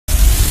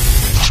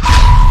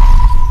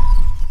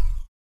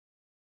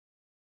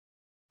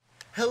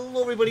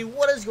Hello everybody,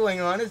 what is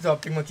going on? It's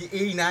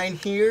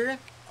optic69 here.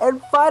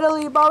 And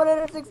finally,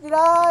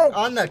 mominator69!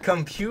 On the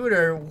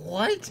computer,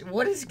 what?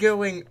 What is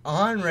going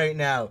on right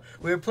now?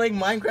 We're playing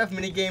Minecraft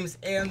minigames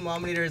and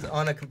mominators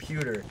on a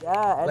computer.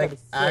 Yeah, and like, I'm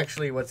sick.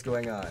 actually, what's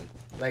going on?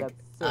 Like, I'm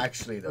sick.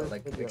 actually though, First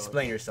like, video.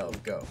 explain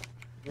yourself, go.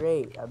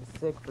 Great, I'm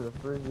sick for the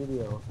first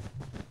video.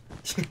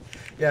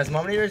 Yes,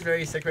 Mominator is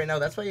very sick right now.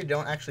 That's why you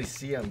don't actually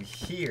see him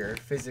here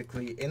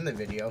physically in the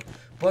video.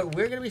 But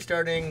we're going to be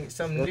starting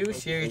some new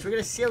series. We're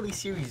going to see how these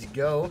series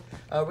go.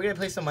 We're going to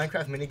play some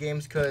Minecraft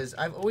minigames because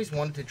I've always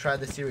wanted to try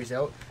this series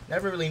out.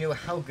 Never really knew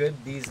how good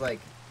these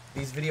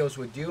videos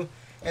would do.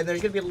 And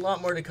there's going to be a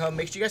lot more to come.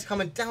 Make sure you guys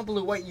comment down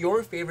below what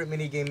your favorite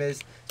minigame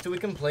is so we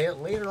can play it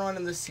later on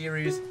in the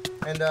series.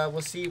 And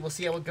we'll see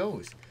how it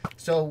goes.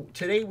 So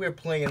today we're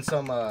playing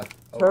some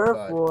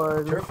Turf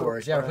Wars. Turf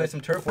Wars. Yeah, we're playing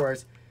some Turf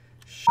Wars.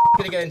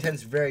 Gonna get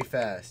intense very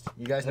fast.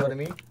 You guys know what I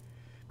mean?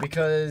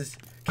 Because,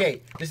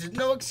 okay, this is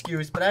no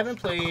excuse, but I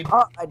haven't played.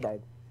 Oh, I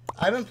died.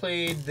 I haven't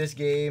played this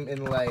game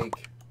in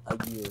like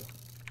A year.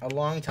 a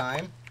long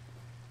time,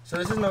 so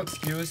this is no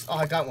excuse. Oh,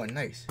 I got one.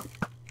 Nice.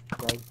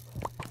 Nice.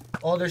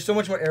 Oh, there's so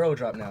much more arrow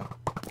drop now.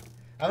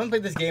 I haven't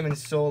played this game in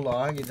so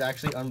long. It's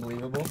actually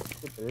unbelievable.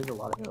 There is a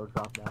lot of arrow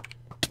drop now.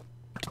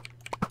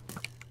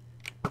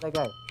 Get that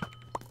guy.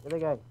 Get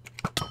that guy.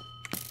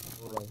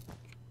 Okay.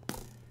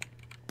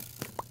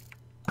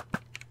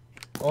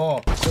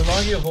 Oh, the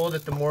longer you hold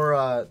it, the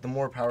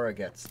more power it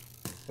gets,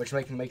 which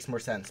makes more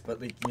sense.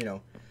 But like, you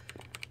know.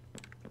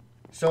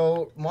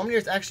 So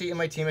Mominator's actually in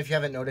my team. If you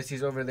haven't noticed,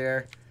 he's over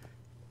there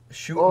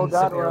shooting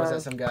some arrows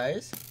at some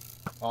guys.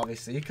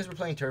 Obviously, because we're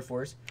playing Turf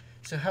Wars.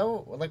 So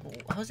how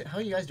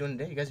are you guys doing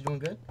today? You guys doing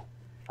good?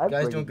 You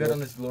guys doing good on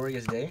this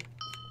glorious day?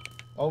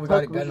 Oh, we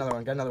got another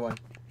one. Got another one.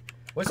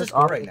 What's the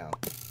score right now?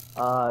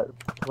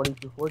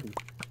 22-40.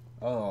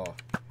 Oh,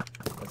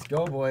 let's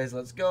go, boys.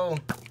 Let's go.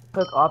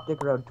 Took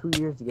Optic around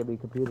 2 years to get me a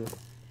computer.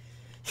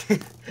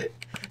 And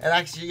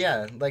actually,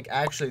 yeah, like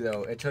actually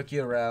though, it took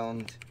you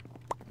around,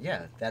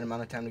 yeah, that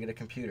amount of time to get a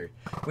computer.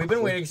 We've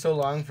been waiting so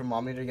long for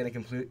Mommy to get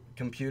a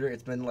computer.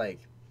 It's been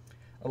like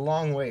a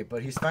long wait,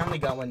 but he's finally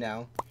got one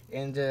now,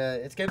 and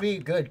it's gonna be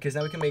good because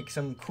now we can make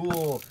some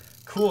cool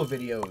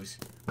videos.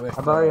 With,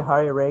 I'm already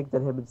higher ranked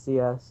than him in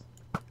CS.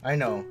 I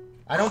know.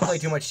 I don't play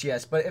too much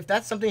CS, but if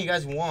that's something you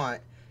guys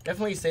want,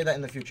 definitely say that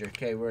in the future.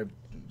 Okay, we're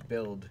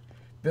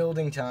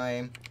building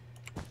time.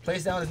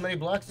 Place down as many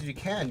blocks as you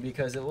can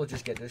because it will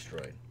just get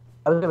destroyed.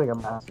 I was gonna make a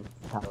massive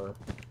tower.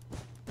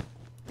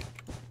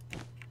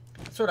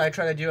 That's what I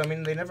try to do. I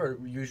mean, they never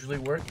usually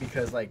work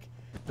because, like,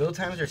 build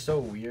times are so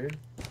weird.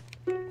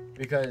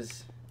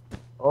 Because...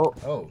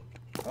 Oh,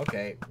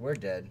 okay, we're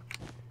dead.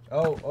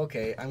 Oh,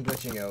 okay, I'm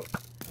glitching out.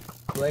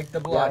 Break the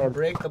block,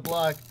 break the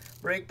block,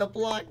 break the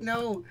block,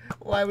 no!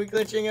 Why are we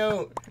glitching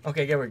out?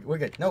 Okay, yeah, we're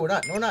good. No, we're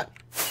not, no, we're not.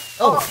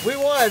 Oh, we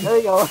won! There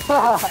you go.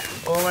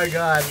 Oh my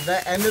god,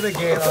 that end of the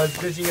game, I was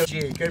glitching out.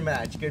 Gee, good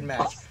match, good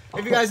match.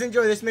 If you guys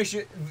enjoyed this, make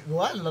sure...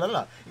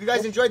 If you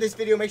guys enjoyed this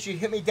video, make sure you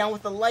hit me down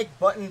with the like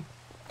button.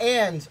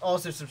 And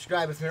also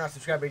subscribe if you're not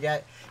subscribed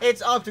yet.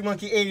 It's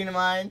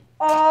opticmonkey89. And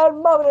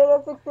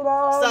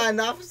mominator69. Signing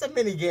off for some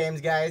mini games,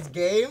 guys.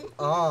 Game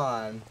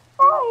on.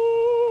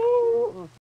 Bye.